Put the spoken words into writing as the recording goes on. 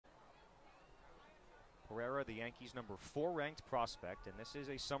Pereira, the Yankees' number 4 ranked prospect, and this is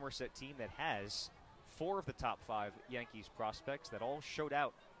a Somerset team that has 4 of the top 5 Yankees prospects that all showed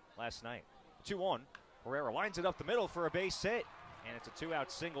out last night. 2-1. Pereira lines it up the middle for a base hit, and it's a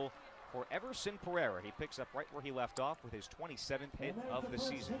 2-out single for Everson Pereira. He picks up right where he left off with his 27th hit of the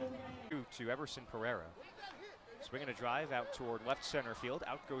season. To Everson Pereira. Swinging a drive out toward left center field.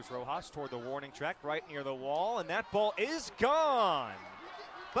 Out goes Rojas toward the warning track, right near the wall, and that ball is gone.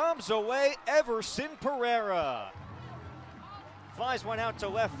 Bombs away Everson Pereira. Flies one out to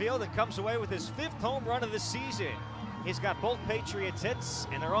left field and comes away with his 5th home run of the season. He's got both Patriots hits,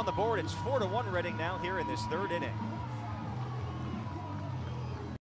 and they're on the board. It's 4-1 Reading now here in this 3rd inning.